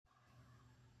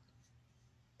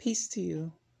Peace to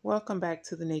you. Welcome back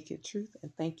to the Naked Truth,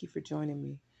 and thank you for joining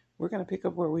me. We're going to pick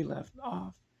up where we left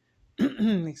off.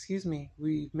 Excuse me.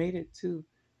 We've made it to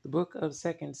the book of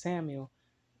Second Samuel.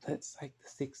 That's like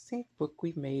the 16th book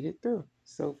we've made it through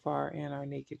so far in our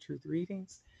Naked Truth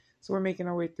readings. So we're making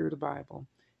our way through the Bible.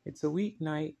 It's a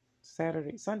weeknight,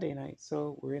 Sunday night,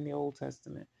 so we're in the Old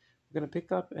Testament. We're going to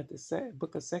pick up at the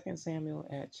book of Second Samuel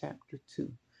at chapter 2.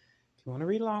 If you want to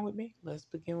read along with me, let's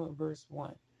begin with verse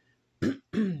 1.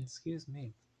 Excuse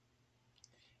me.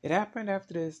 It happened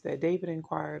after this that David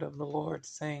inquired of the Lord,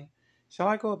 saying, Shall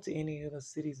I go up to any of the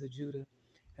cities of Judah?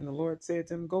 And the Lord said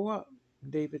to him, Go up.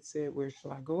 And David said, Where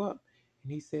shall I go up?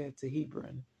 And he said, To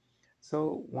Hebron.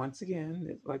 So once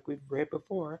again, like we've read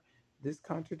before, this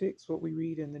contradicts what we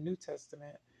read in the New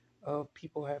Testament of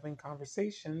people having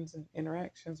conversations and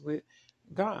interactions with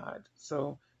God.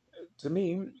 So to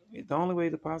me, the only way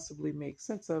to possibly make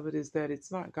sense of it is that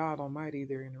it's not God Almighty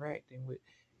they're interacting with.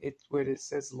 It's where it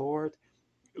says Lord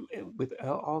with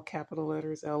all capital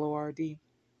letters, Lord.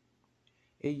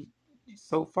 It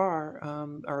so far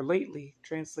or lately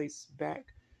translates back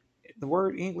the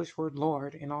word English word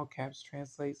Lord in all caps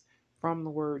translates from the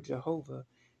word Jehovah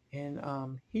in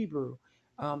Hebrew.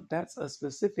 That's a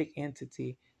specific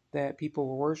entity that people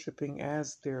were worshiping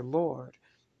as their Lord.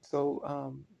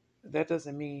 So that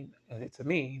doesn't mean, to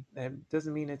me, that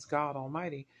doesn't mean it's God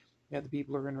Almighty that the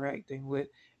people are interacting with.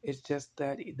 It's just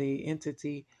that the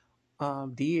entity,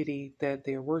 deity that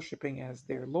they're worshiping as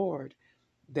their Lord,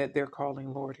 that they're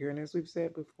calling Lord here. And as we've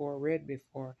said before, read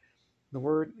before, the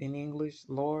word in English,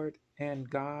 Lord and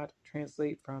God,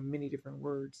 translate from many different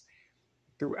words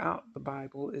throughout the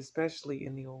Bible, especially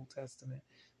in the Old Testament.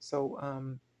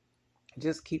 So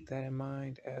just keep that in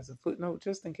mind as a footnote,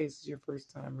 just in case it's your first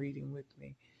time reading with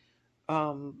me.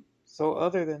 So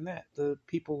other than that, the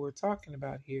people we're talking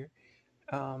about here,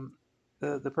 um,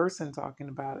 the person we're talking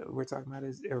about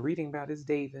is reading about is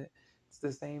David. It's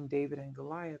the same David and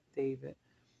Goliath David.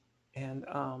 And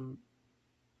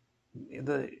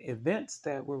the events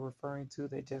that we're referring to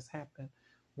that just happened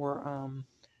were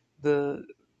the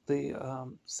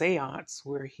seance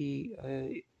where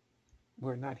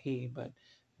where not he, but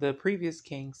the previous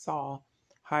king Saul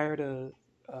hired a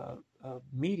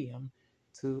medium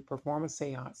to perform a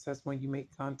seance. That's when you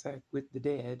make contact with the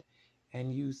dead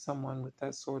and use someone with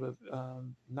that sort of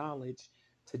knowledge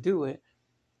to do it,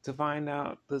 to find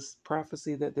out this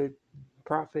prophecy that the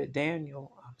prophet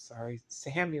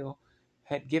Samuel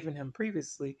had given him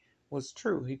previously was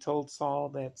true. He told Saul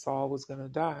that Saul was going to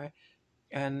die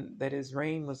and that his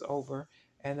reign was over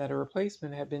and that a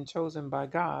replacement had been chosen by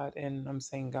God. And I'm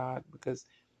saying God because,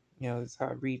 it's how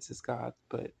it reads as God.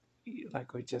 But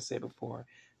like we just said before,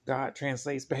 God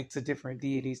translates back to different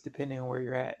deities depending on where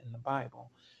you're at in the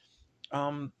Bible.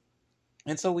 And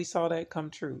so we saw that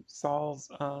come true.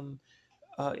 Saul's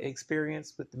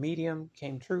experience with the medium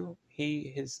came true.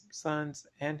 His sons,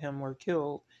 and him were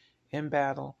killed in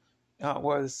battle.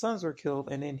 Well, his sons were killed,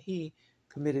 and then he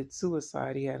committed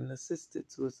suicide. He had an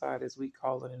assisted suicide, as we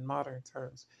call it in modern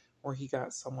terms, where he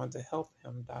got someone to help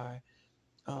him die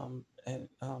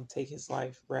and take his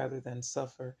life rather than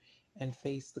suffer and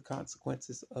face the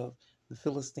consequences of the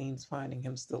Philistines finding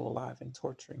him still alive and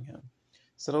torturing him.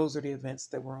 So those are the events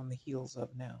that we're on the heels of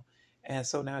now. And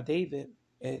so now David,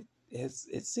 it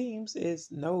seems,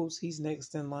 knows he's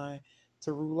next in line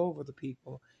to rule over the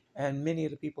people. And many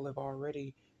of the people have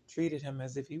already treated him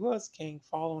as if he was king,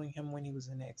 following him when he was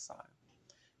in exile.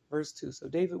 Verse 2, so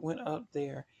David went up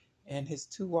there, and his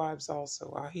two wives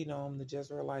also, Ahinoam the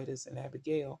Jezreelitess and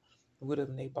Abigail, the widow of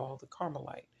Nabal the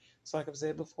Carmelite. So like I've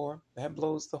said before, that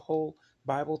blows the whole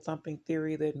Bible-thumping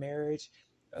theory that marriage,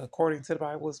 according to the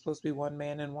Bible, is supposed to be one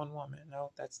man and one woman.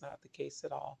 No, that's not the case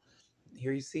at all.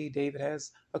 Here you see David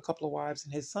has a couple of wives,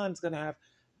 and his son's going to have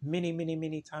many, many,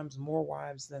 many times more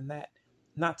wives than that,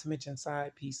 not to mention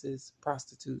side pieces,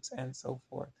 prostitutes, and so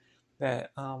forth,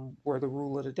 that were the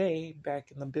rule of the day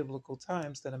back in the biblical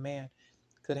times, that a man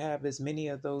could have as many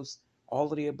of those,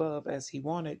 all of the above, as he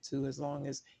wanted to, as long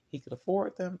as he could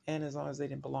afford them and as long as they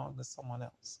didn't belong to someone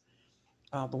else.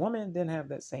 The woman didn't have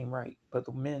that same right, but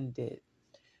the men did.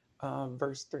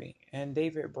 Verse 3, and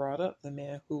David brought up the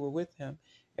men who were with him,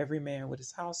 every man with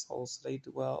his household, so they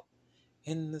dwelt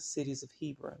in the cities of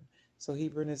Hebron. So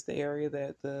Hebron is the area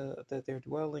that they're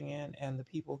dwelling in, and the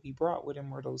people he brought with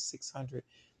him were those 600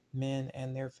 men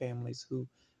and their families who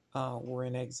were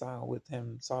in exile with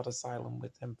him, sought asylum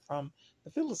with him from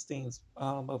the Philistines,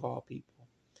 of all people.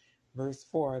 Verse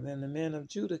 4, then the men of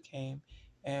Judah came,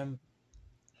 and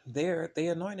there they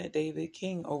anointed David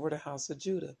king over the house of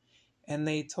Judah. And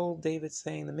they told David,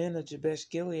 saying, the men of Jabesh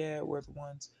Gilead were the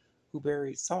ones who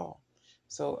buried Saul.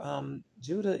 So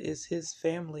Judah is his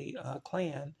family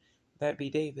clan, that be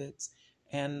David's,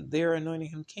 and they're anointing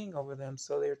him king over them.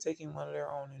 So they're taking one of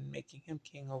their own and making him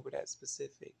king over that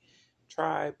specific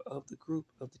tribe of the group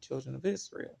of the children of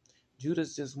Israel.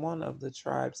 Judah's just one of the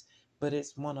tribes, but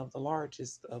it's one of the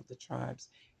largest of the tribes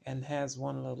and has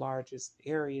one of the largest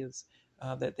areas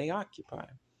that they occupy.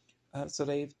 So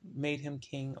they've made him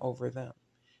king over them.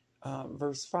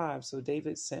 Verse 5. So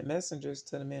David sent messengers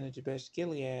to the men of Jabesh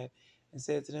Gilead and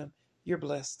said to them, "You're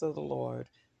blessed of the Lord,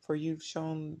 for you've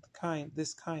shown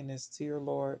this kindness to your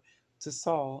Lord, to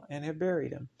Saul, and have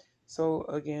buried him." So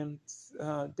again,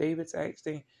 David's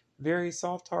actually very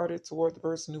soft hearted toward the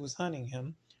person who was hunting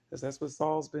him, because that's what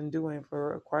Saul's been doing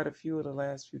for quite a few of the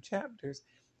last few chapters,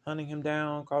 hunting him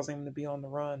down, causing him to be on the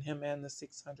run, him and the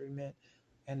 600 men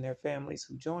and their families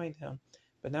who joined him.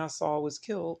 But now Saul was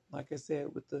killed, like I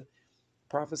said, with the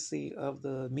prophecy of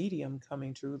the medium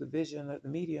coming true, the vision that the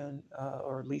medium,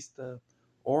 or at least the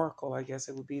oracle, I guess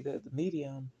it would be that the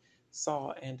medium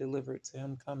saw and delivered to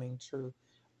him coming true.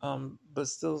 But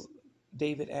still,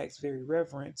 David acts very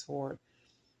reverent toward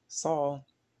Saul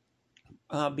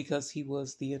because he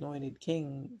was the anointed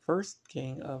king, first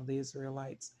king of the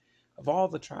Israelites, of all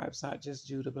the tribes, not just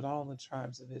Judah, but all the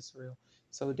tribes of Israel.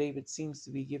 So David seems to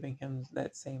be giving him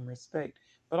that same respect,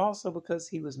 but also because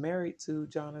he was married to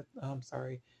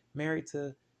married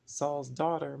to Saul's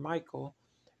daughter, Michal,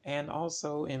 and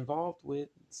also involved with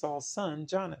Saul's son,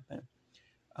 Jonathan.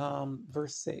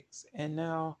 Verse 6. And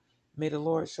now may the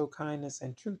Lord show kindness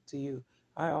and truth to you.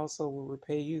 I also will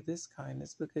repay you this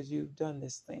kindness because you've done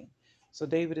this thing. So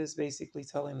David is basically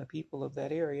telling the people of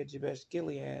that area, Jabesh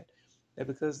Gilead, that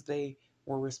because they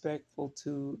were respectful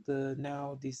to the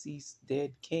now deceased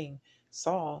dead king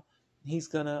Saul, he's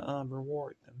going to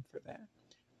reward them for that.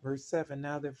 Verse 7.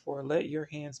 Now therefore let your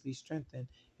hands be strengthened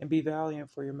and be valiant,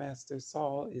 for your master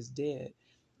Saul is dead.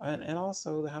 And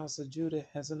also the house of Judah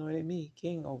has anointed me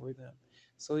king over them.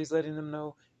 So he's letting them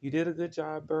know, you did a good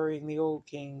job burying the old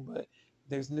king, but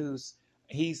there's news.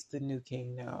 He's the new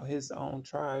king now. His own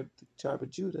tribe, the tribe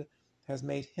of Judah, has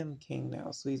made him king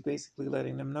now. So he's basically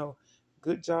letting them know,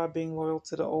 good job being loyal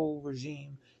to the old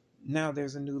regime. Now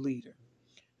there's a new leader.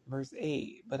 Verse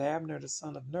 8. But Abner, the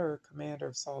son of Ner, commander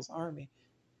of Saul's army,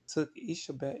 took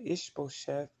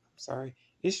Ishbosheth,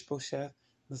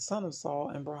 the son of Saul,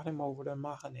 and brought him over to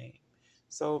Mahanaim.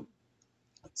 So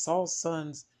Saul's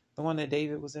sons, the one that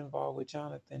David was involved with,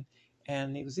 Jonathan,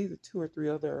 and it was either two or three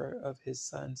other of his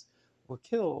sons were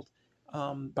killed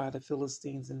by the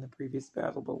Philistines in the previous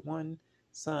battle, but one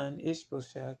son,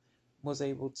 Ishbosheth, was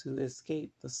able to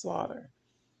escape the slaughter.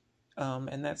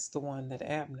 And that's the one that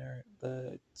Abner,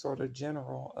 the sort of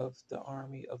general of the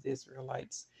army of the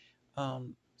Israelites,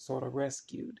 sort of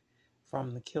rescued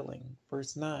from the killing.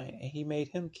 Verse 9, and he made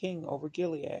him king over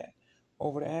Gilead,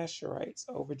 over the Asherites,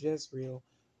 over Jezreel,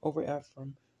 over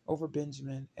Ephraim, over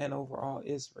Benjamin, and over all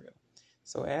Israel.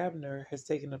 So Abner has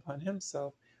taken upon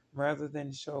himself, rather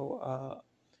than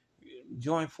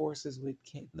join forces with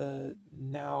the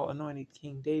now anointed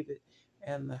King David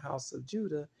and the house of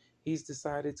Judah, he's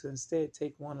decided to instead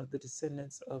take one of the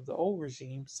descendants of the old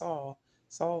regime,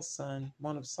 Saul's son,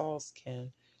 one of Saul's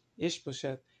kin,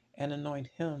 Ishbosheth, and anoint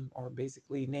him, or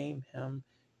basically name him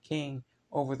king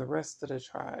over the rest of the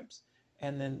tribes.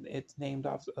 And then it's named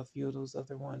off a few of those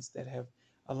other ones that have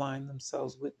aligned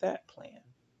themselves with that plan.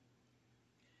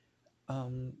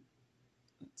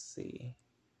 Let's see.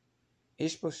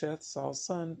 Ishbosheth, Saul's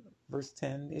son, verse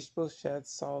 10, Ishbosheth,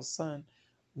 Saul's son,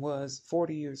 was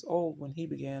 40 years old when he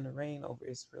began to reign over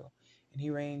Israel, and he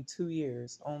reigned 2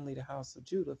 years. Only the house of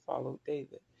Judah followed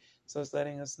David. So it's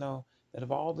letting us know that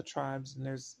of all the tribes, and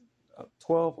there's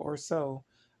 12 or so,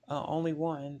 only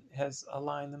one has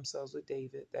aligned themselves with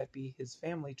David, that be his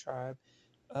family tribe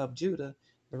of Judah.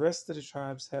 The rest of the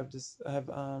tribes have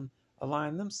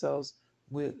aligned themselves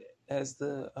with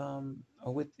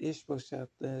with Ishbosheth,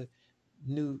 the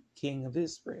new king of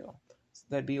Israel,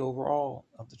 that be over all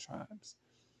of the tribes.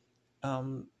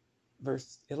 Um,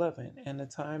 verse 11, and the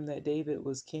time that David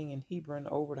was king in Hebron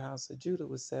over the house of Judah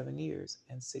was 7 years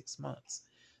and 6 months.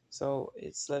 So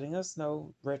it's letting us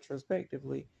know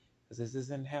retrospectively, because this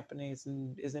isn't happening,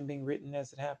 isn't being written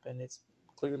as it happened. It's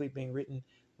clearly being written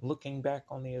looking back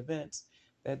on the events,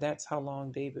 that's how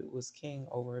long David was king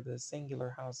over the singular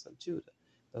house of Judah,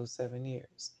 those 7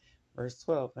 years. Verse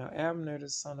 12, now Abner the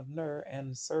son of Ner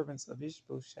and the servants of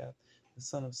Ishbosheth the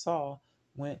son of Saul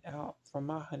went out from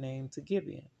Mahanaim to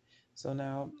Gibeon. So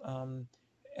now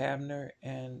Abner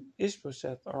and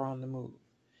Ishbosheth are on the move.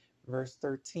 Verse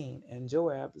 13, and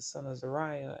Joab the son of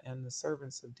Zeruiah and the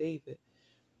servants of David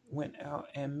went out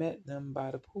and met them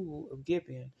by the pool of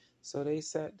Gibeon. So they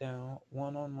sat down,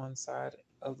 one on one side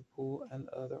of the pool and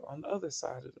the other on the other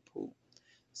side of the pool.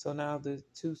 So now the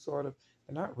two sort of,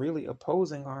 they're not really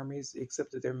opposing armies,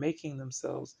 except that they're making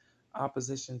themselves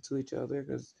opposition to each other,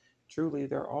 because truly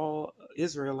they're all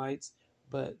Israelites,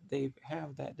 but they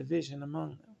have that division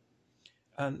among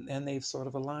them. And they've sort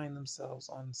of aligned themselves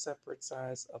on separate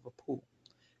sides of a pool.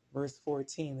 Verse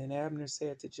 14, then Abner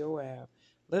said to Joab,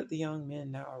 let the young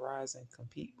men now arise and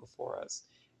compete before us.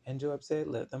 And Joab said,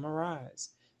 let them arise.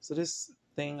 So this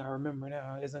thing I remember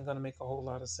now isn't going to make a whole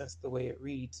lot of sense the way it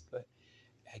reads, but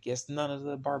I guess none of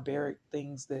the barbaric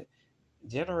things that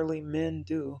generally men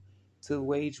do to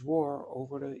wage war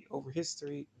over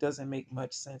history doesn't make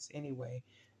much sense anyway.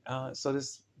 So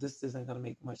this isn't going to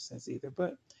make much sense either.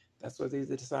 But that's what they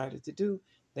decided to do.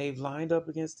 They've lined up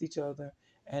against each other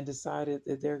and decided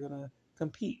that they're going to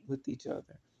compete with each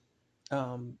other.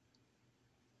 Um,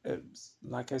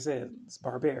 like I said, it's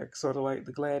barbaric, sort of like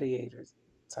the gladiators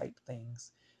type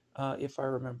things, if I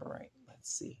remember right.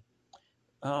 Let's see.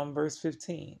 Verse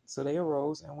 15. So they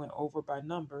arose and went over by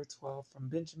number 12 from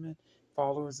Benjamin,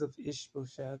 followers of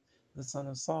Ishbosheth, the son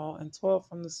of Saul, and 12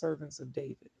 from the servants of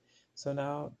David. So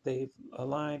now they've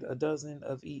aligned a dozen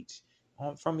of each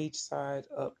from each side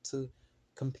up to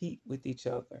compete with each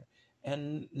other.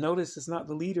 And notice it's not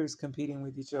the leaders competing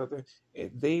with each other.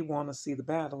 They want to see the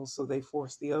battle, so they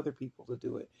force the other people to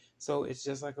do it. So it's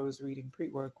just like I was reading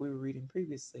what we were reading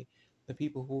previously. The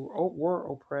people who were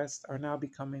oppressed are now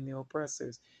becoming the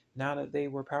oppressors. Now that they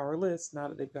were powerless, now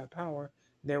that they've got power,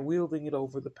 they're wielding it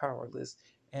over the powerless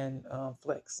and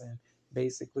flexing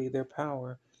basically their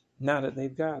power now that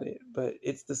they've got it. But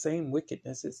it's the same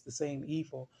wickedness, it's the same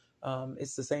evil.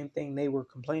 It's the same thing they were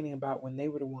complaining about when they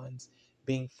were the ones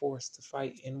being forced to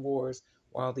fight in wars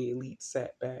while the elite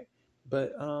sat back.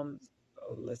 But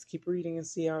let's keep reading and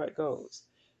see how it goes.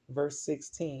 Verse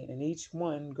 16, and each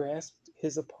one grasped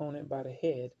his opponent by the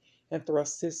head and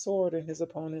thrust his sword in his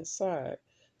opponent's side.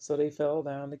 So they fell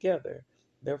down together.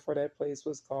 Therefore, that place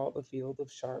was called the field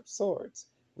of sharp swords,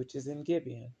 which is in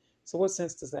Gibeon. So, what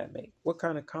sense does that make? What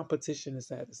kind of competition is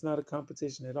that? It's not a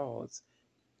competition at all. It's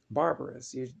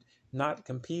barbarous. You're not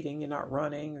competing. You're not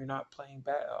running. You're not playing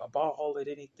ball at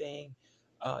anything.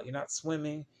 You're not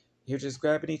swimming. You're just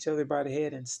grabbing each other by the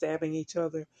head and stabbing each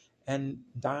other and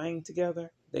dying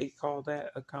together. They call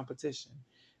that a competition.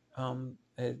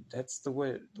 That's the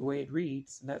way it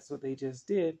reads, and that's what they just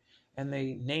did. And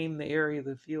they named the area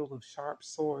the Field of Sharp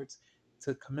Swords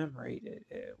to commemorate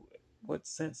it. What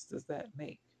sense does that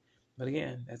make? But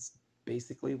again, that's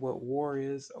basically what war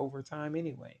is over time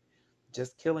anyway,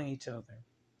 just killing each other.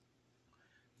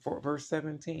 For verse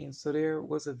 17, so there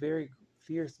was a very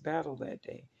fierce battle that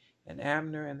day, and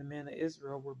Abner and the men of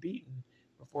Israel were beaten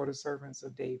before the servants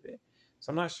of David. So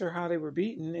I'm not sure how they were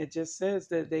beaten. It just says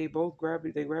that they both grab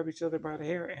each other by the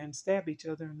hair and stab each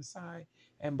other in the side,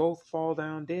 and both fall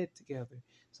down dead together.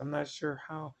 So I'm not sure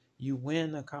how you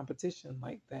win a competition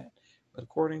like that. But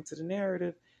according to the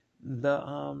narrative,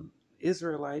 the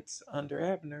Israelites under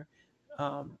Abner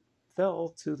um,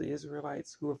 fell to the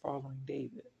Israelites who were following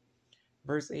David.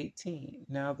 Verse 18,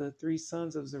 now the three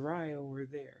sons of Zariah were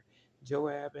there,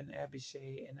 Joab and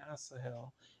Abishai and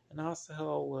Asahel. And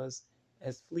Asahel was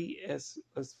as fleet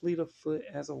of foot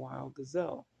as a wild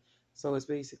gazelle. So it's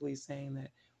basically saying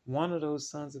that one of those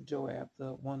sons of Joab,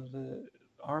 one of the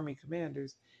army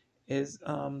commanders, is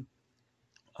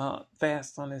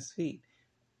fast on his feet.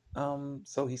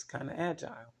 So he's kind of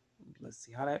agile. Let's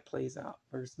see how that plays out.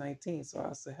 Verse 19. So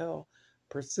Asahel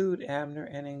pursued Abner,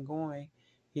 and in going,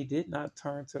 he did not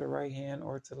turn to the right hand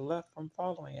or to the left from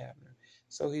following Abner.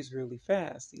 So he's really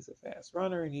fast. He's a fast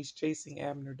runner, and he's chasing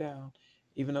Abner down,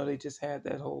 even though they just had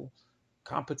that whole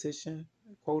competition,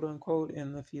 quote unquote,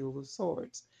 in the field of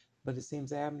swords. But it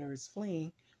seems Abner is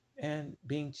fleeing and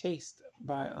being chased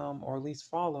by, or at least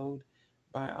followed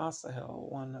by Asahel,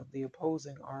 one of the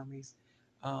opposing armies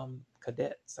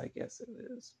cadets, I guess it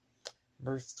is.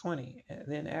 Verse 20. And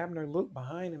then Abner looked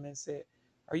behind him and said,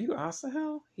 are you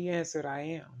Asahel? He answered, I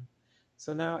am.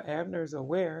 So now Abner is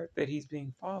aware that he's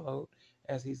being followed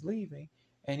as he's leaving,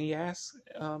 and he asks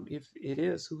if it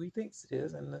is who he thinks it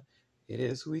is, and it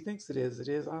is who he thinks it is. It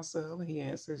is Asahel, and he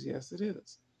answers, yes, it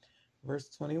is. Verse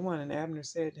 21, and Abner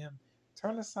said to him,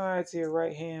 turn aside to your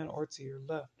right hand or to your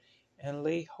left, and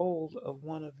lay hold of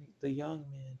one of the young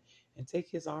men, and take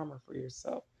his armor for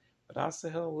yourself. But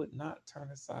Asahel would not turn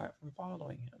aside from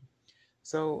following him.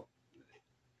 So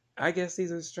I guess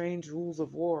these are strange rules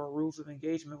of war, rules of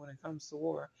engagement when it comes to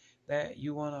war, that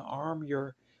you want to arm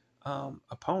your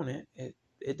opponent.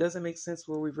 It doesn't make sense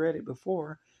where we've read it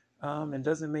before. and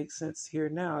doesn't make sense here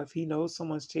now. If he knows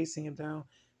someone's chasing him down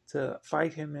to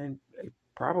fight him and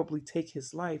probably take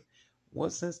his life,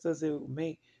 what sense does it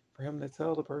make for him to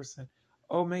tell the person,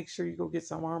 oh, make sure you go get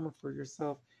some armor for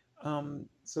yourself,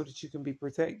 so that you can be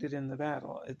protected in the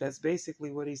battle? That's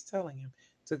basically what he's telling him,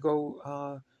 to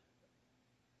go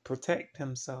protect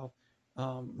himself,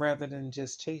 rather than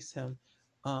just chase him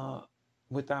uh,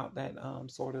 without that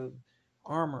sort of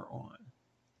armor on.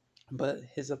 But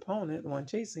his opponent, the one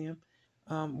chasing him,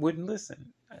 wouldn't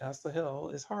listen. Asahel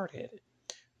is hard headed.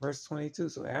 Verse 22.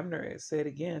 So Abner said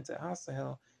again to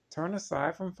Asahel, turn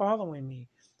aside from following me.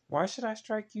 Why should I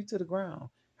strike you to the ground?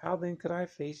 How then could I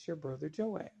face your brother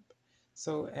Joab?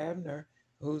 So Abner,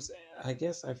 who's, I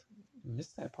guess I've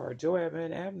missed that part, Joab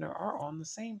and Abner are on the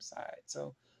same side.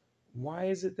 So why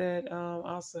is it that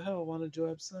Asahel, one of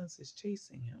Joab's sons, is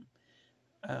chasing him?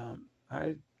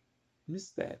 I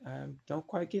missed that. I don't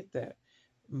quite get that.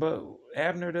 But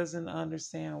Abner doesn't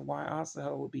understand why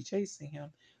Asahel would be chasing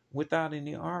him without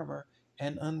any armor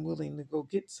and unwilling to go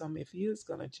get some if he is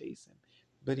going to chase him.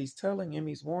 But he's telling him,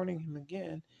 he's warning him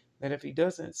again, that if he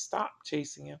doesn't stop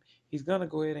chasing him, he's going to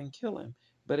go ahead and kill him.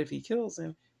 But if he kills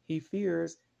him, he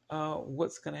fears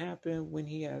what's going to happen when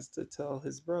he has to tell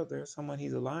his brother, someone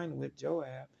he's aligned with,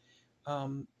 Joab.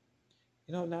 Um,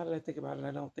 now that I think about it,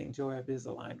 I don't think Joab is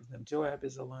aligned with him. Joab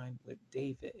is aligned with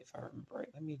David, if I remember right.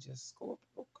 Let me just go up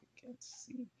real quick and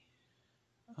see.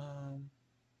 Um,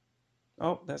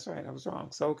 oh, that's right. I was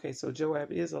wrong. So, okay, so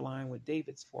Joab is aligned with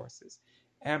David's forces.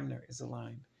 Abner is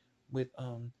aligned with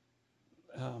um,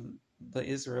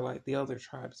 the other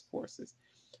tribes' forces.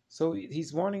 So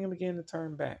he's warning him again to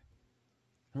turn back.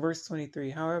 Verse 23,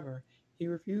 however, he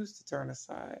refused to turn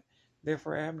aside.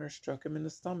 Therefore Abner struck him in the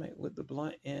stomach with the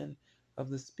blunt end of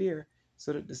the spear,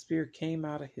 so that the spear came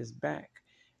out of his back,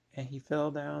 and he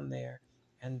fell down there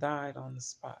and died on the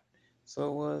spot. So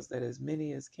it was that as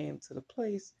many as came to the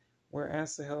place where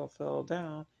Asahel fell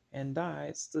down and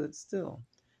died stood still.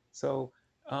 So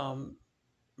um,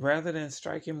 rather than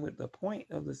strike him with the point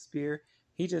of the spear,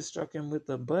 he just struck him with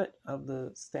the butt of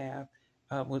the staff,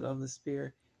 of the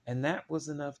spear, and that was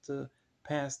enough to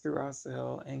pass through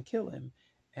Asahel and kill him.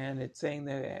 And it's saying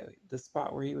that at the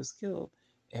spot where he was killed,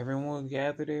 everyone would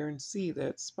gather there and see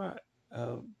that spot.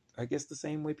 Uh, I guess the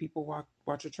same way people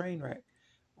watch a train wreck,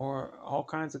 or all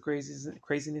kinds of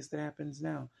craziness that happens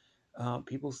now.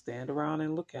 People stand around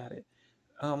and look at it.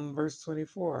 Verse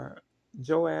 24.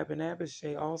 Joab and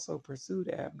Abishai also pursued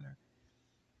Abner,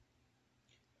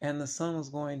 and the sun was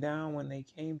going down when they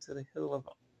came to the hill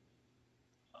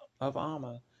of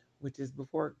Ammah, which is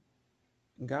before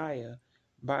Giah,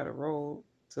 by the road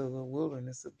to the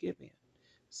wilderness of Gibeon.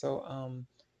 So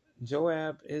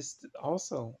Joab is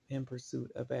also in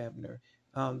pursuit of Abner.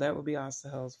 That would be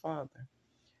Asahel's father.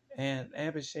 And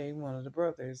Abishai, one of the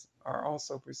brothers, are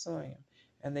also pursuing him,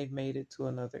 and they've made it to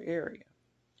another area.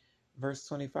 Verse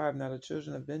 25, now the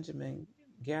children of Benjamin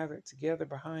gathered together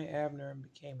behind Abner and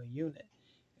became a unit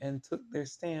and took their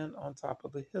stand on top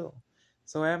of the hill.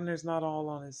 So Abner's not all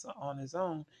on his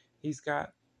own. He's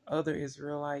got other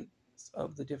Israelites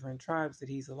of the different tribes that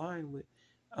he's aligned with,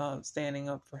 standing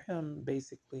up for him,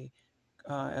 basically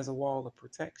as a wall of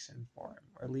protection for him,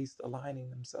 or at least aligning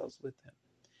themselves with him.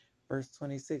 Verse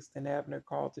 26, then Abner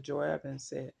called to Joab and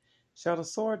said, shall the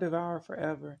sword devour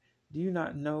forever? Do you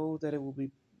not know that it will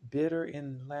be bitter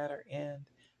in the latter end?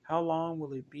 How long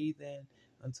will it be then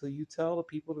until you tell the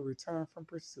people to return from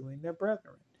pursuing their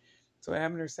brethren? So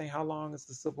Abner is saying, how long is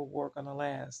the civil war going to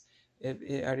last? Are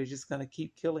they just going to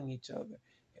keep killing each other?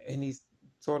 And he's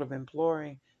sort of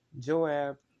imploring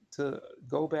Joab to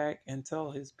go back and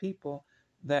tell his people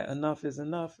that enough is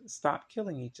enough. Stop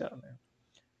killing each other.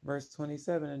 Verse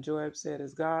 27, and Joab said,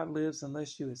 as God lives,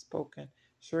 unless you had spoken,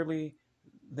 surely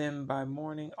then by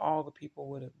morning all the people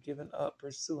would have given up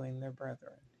pursuing their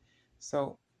brethren.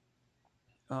 So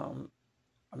um,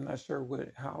 I'm not sure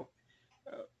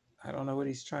uh, I don't know what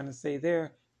he's trying to say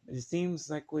there. But it seems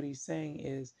like what he's saying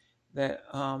is that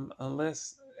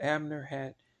unless Abner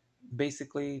had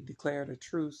basically declared a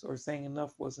truce or saying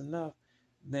enough was enough,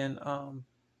 then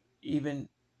even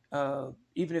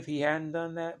even if he hadn't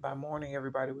done that, by morning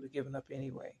everybody would have given up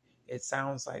anyway. It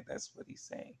sounds like that's what he's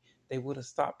saying. They would have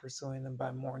stopped pursuing them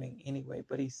by morning anyway.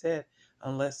 But he said,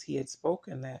 unless he had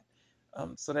spoken that.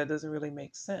 So that doesn't really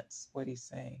make sense, what he's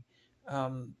saying.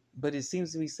 But it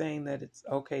seems to be saying that it's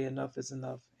okay, enough is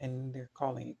enough, and they're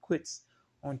calling it quits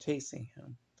on chasing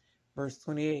him. Verse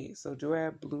 28, so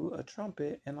Joab blew a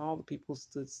trumpet, and all the people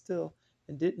stood still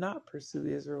and did not pursue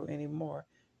Israel anymore,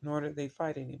 nor did they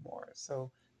fight anymore.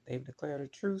 So they've declared a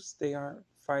truce. They aren't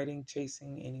fighting,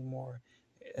 chasing anymore.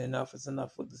 Enough is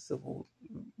enough with the civil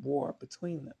war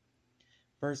between them.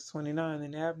 Verse 29,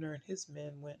 and Abner and his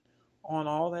men went on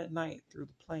all that night through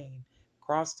the plain,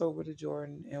 crossed over the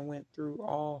Jordan, and went through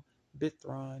all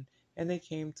Bithron, and they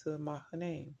came to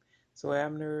Mahanaim. So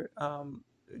Abner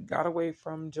got away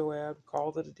from Joab,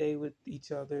 called it a day with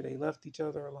each other. They left each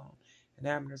other alone, and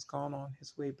Abner's gone on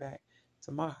his way back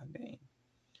to Mahanaim.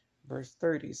 Verse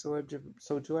 30,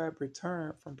 so Joab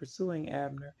returned from pursuing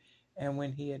Abner, and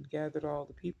when he had gathered all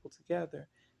the people together,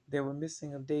 there were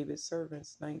missing of David's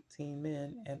servants 19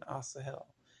 men and Asahel.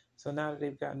 So now that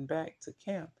they've gotten back to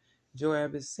camp,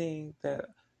 Joab is seeing that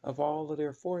of all of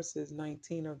their forces,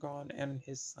 19 are gone, and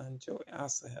his son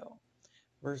Asahel.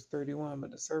 Verse 31, but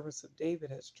the servants of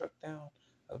David had struck down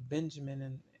of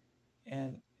Benjamin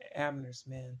and Abner's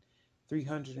men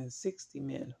 360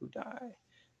 men who died.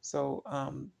 So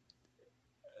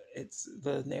it's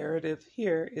the narrative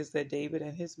here is that David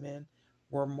and his men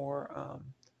were more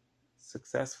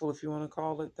successful, if you want to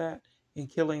call it that, in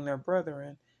killing their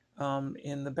brethren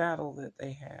in the battle that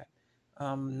they had.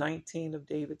 19 of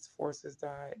David's forces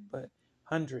died, but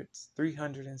hundreds,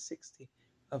 360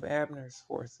 of Abner's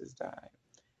forces died.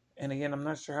 And again, I'm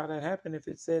not sure how that happened if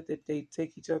it said that they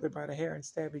take each other by the hair and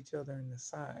stab each other in the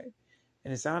side.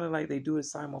 And it sounded like they do it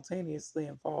simultaneously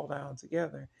and fall down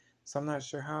together. So I'm not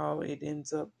sure how it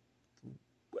ends up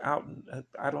out.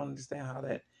 I don't understand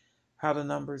how the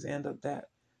numbers end up that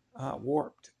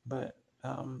warped, but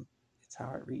it's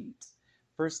how it reads.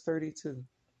 Verse 32.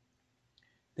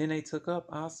 Then they took up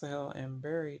Asahel and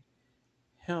buried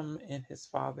him in his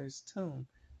father's tomb,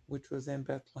 which was in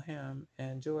Bethlehem.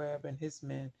 And Joab and his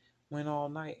men went all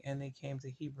night, and they came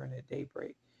to Hebron at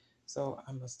daybreak. So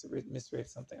I must have misread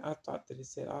something. I thought that it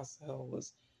said Asahel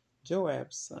was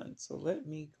Joab's son. So let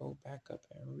me go back up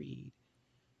and read.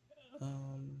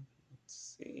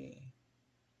 Let's see.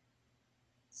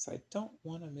 So I don't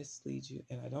want to mislead you,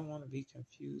 and I don't want to be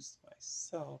confused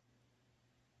myself.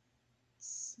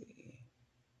 Let's see.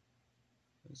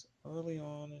 It was early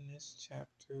on in this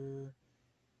chapter.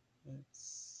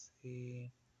 Let's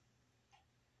see.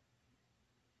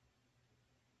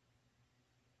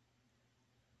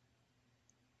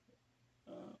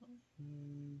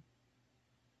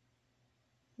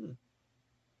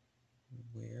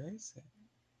 Where is it?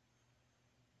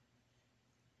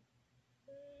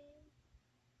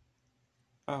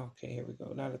 Oh, okay, here we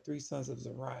go. Now the three sons of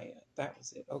Zariah. That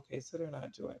was it. Okay, so they're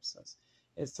not Joab's sons.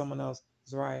 It's someone else,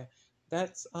 Zariah.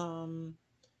 That's if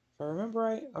I remember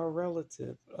right, a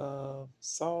relative of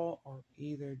Saul or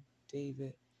either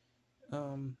David.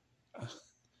 Um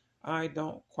I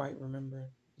don't quite remember.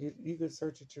 You could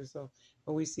search it yourself.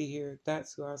 But we see here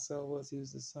that's who Asahel was. He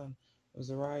was the son of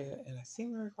Zariah, and I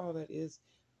seem to recall that is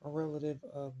a relative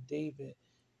of David,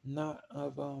 not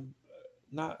of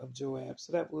Joab.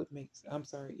 So that would make, I'm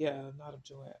sorry, yeah, not of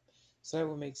Joab. So that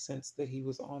would make sense that he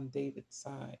was on David's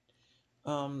side.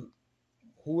 Um,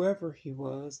 Whoever he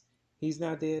was, he's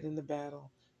now dead in the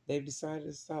battle. They've decided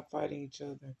to stop fighting each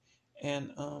other,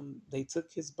 and they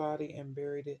took his body and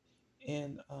buried it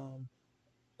in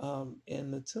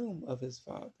the tomb of his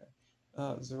father,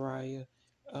 Zariah.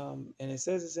 And it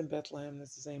says it's in Bethlehem.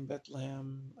 That's the same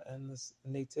Bethlehem and the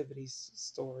nativity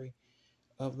story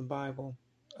of the Bible,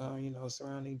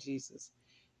 surrounding Jesus.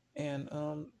 And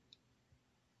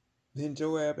then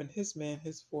Joab and his men,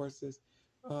 his forces,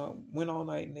 went all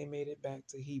night and they made it back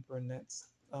to Hebron. That's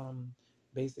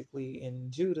basically in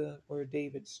Judah where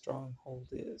David's stronghold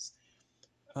is.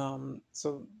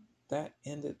 So that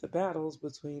ended the battles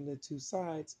between the two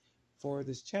sides for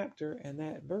this chapter, and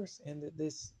that verse ended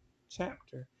this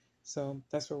chapter. So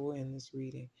that's where we'll end this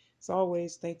reading. As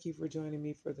always, thank you for joining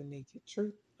me for the Naked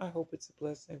Truth. I hope it's a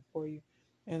blessing for you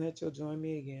and that you'll join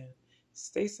me again.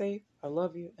 Stay safe. I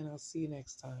love you, and I'll see you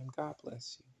next time. God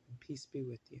bless you, and peace be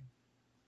with you.